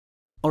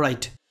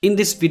Alright, in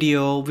this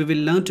video we will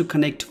learn to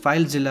connect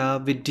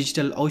FileZilla with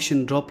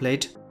DigitalOcean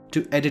Droplet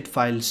to edit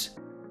files.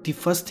 The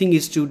first thing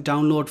is to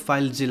download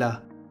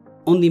FileZilla.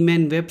 On the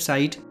main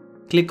website,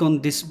 click on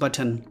this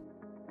button.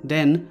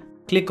 Then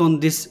click on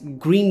this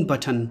green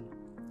button.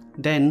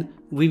 Then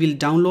we will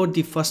download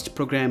the first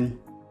program.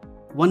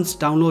 Once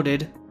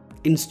downloaded,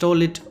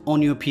 install it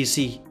on your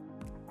PC.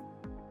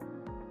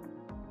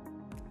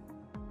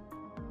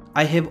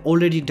 I have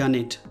already done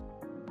it.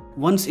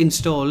 Once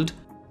installed,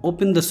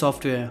 open the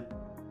software.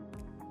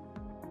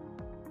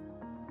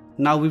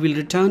 Now we will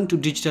return to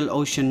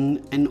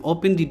DigitalOcean and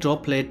open the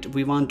droplet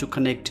we want to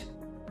connect.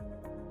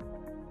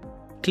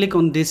 Click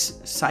on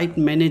this Site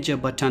Manager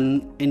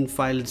button in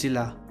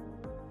FileZilla.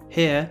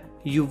 Here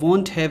you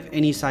won't have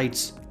any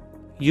sites.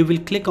 You will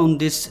click on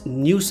this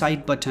New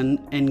Site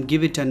button and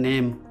give it a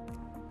name.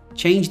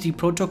 Change the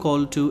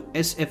protocol to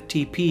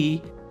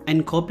SFTP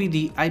and copy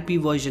the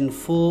IP version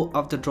 4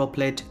 of the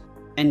droplet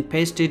and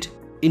paste it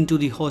into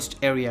the host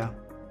area.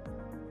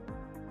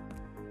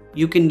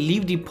 You can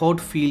leave the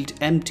port field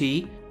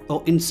empty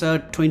or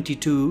insert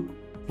 22,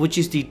 which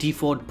is the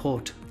default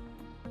port.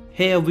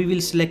 Here we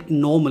will select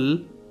normal,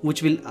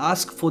 which will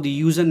ask for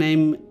the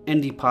username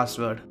and the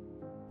password.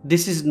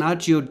 This is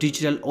not your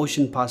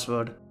DigitalOcean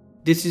password.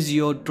 This is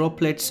your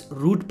droplet's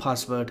root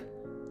password.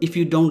 If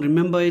you don't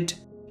remember it,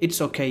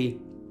 it's okay.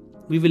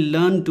 We will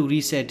learn to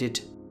reset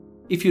it.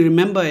 If you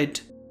remember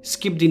it,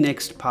 skip the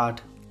next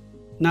part.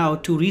 Now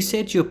to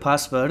reset your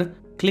password,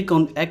 click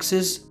on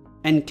Access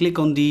and click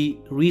on the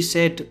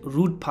Reset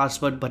Root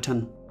Password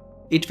button.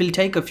 It will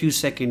take a few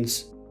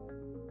seconds.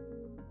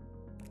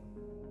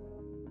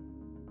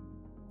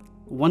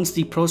 Once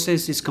the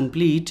process is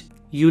complete,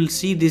 you will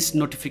see this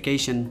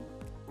notification.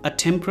 A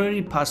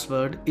temporary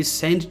password is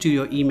sent to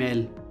your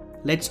email.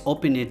 Let's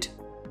open it.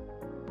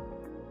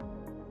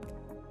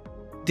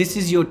 This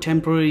is your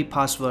temporary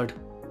password.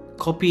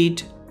 Copy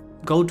it,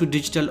 go to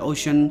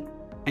DigitalOcean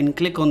and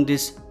click on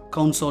this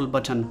console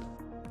button.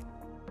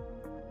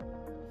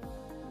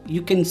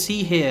 You can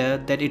see here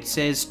that it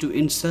says to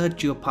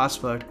insert your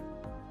password.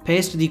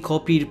 Paste the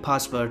copied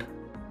password.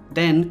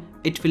 Then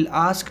it will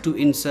ask to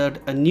insert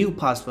a new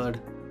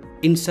password.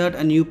 Insert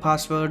a new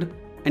password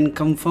and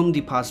confirm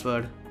the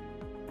password.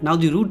 Now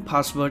the root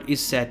password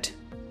is set.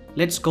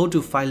 Let's go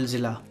to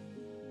FileZilla.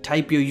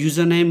 Type your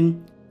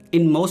username.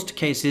 In most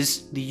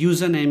cases, the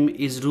username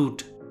is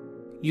root.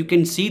 You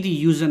can see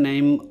the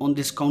username on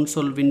this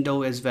console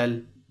window as well.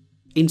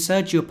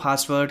 Insert your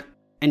password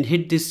and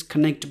hit this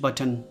connect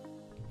button.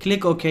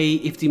 Click OK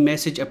if the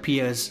message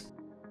appears.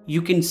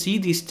 You can see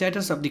the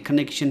status of the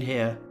connection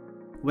here.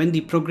 When the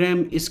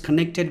program is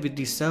connected with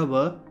the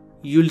server,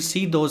 you'll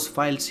see those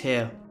files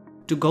here.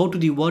 To go to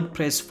the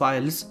WordPress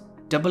files,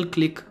 double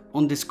click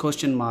on this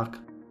question mark.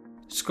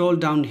 Scroll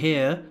down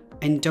here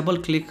and double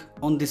click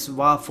on this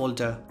WAR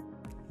folder.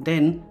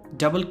 Then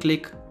double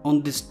click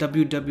on this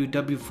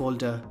www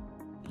folder.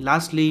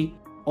 Lastly,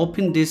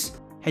 open this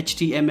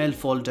HTML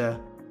folder.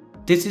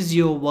 This is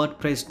your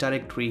WordPress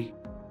directory.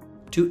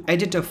 To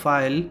edit a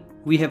file,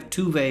 we have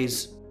two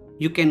ways.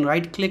 You can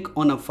right click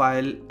on a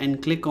file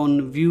and click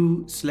on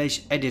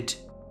View/Edit.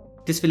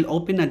 This will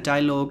open a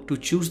dialog to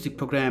choose the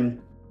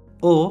program.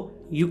 Or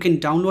you can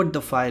download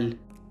the file.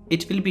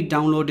 It will be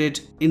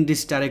downloaded in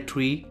this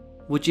directory,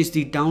 which is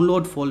the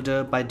download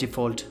folder by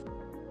default.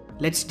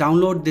 Let's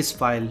download this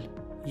file.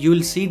 You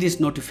will see this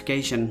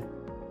notification.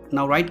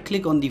 Now right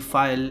click on the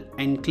file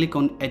and click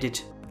on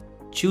Edit.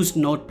 Choose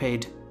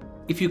Notepad.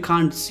 If you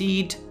can't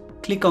see it,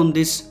 click on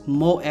this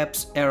More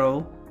Apps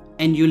arrow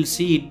and you'll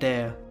see it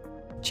there.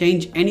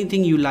 Change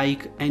anything you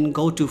like and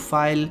go to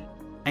File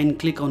and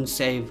click on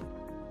Save.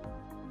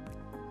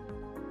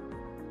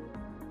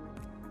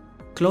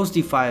 Close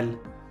the file.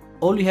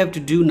 All you have to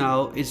do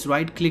now is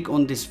right click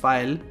on this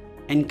file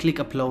and click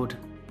Upload.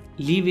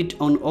 Leave it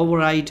on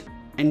Override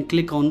and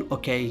click on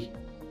OK.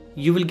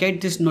 You will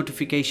get this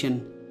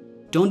notification.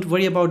 Don't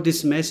worry about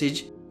this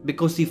message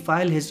because the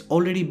file has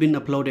already been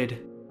uploaded.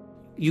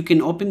 You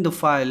can open the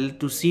file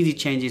to see the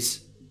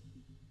changes.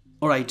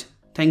 Alright,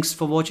 thanks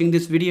for watching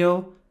this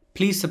video.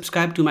 Please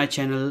subscribe to my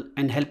channel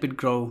and help it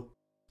grow.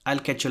 I'll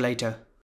catch you later.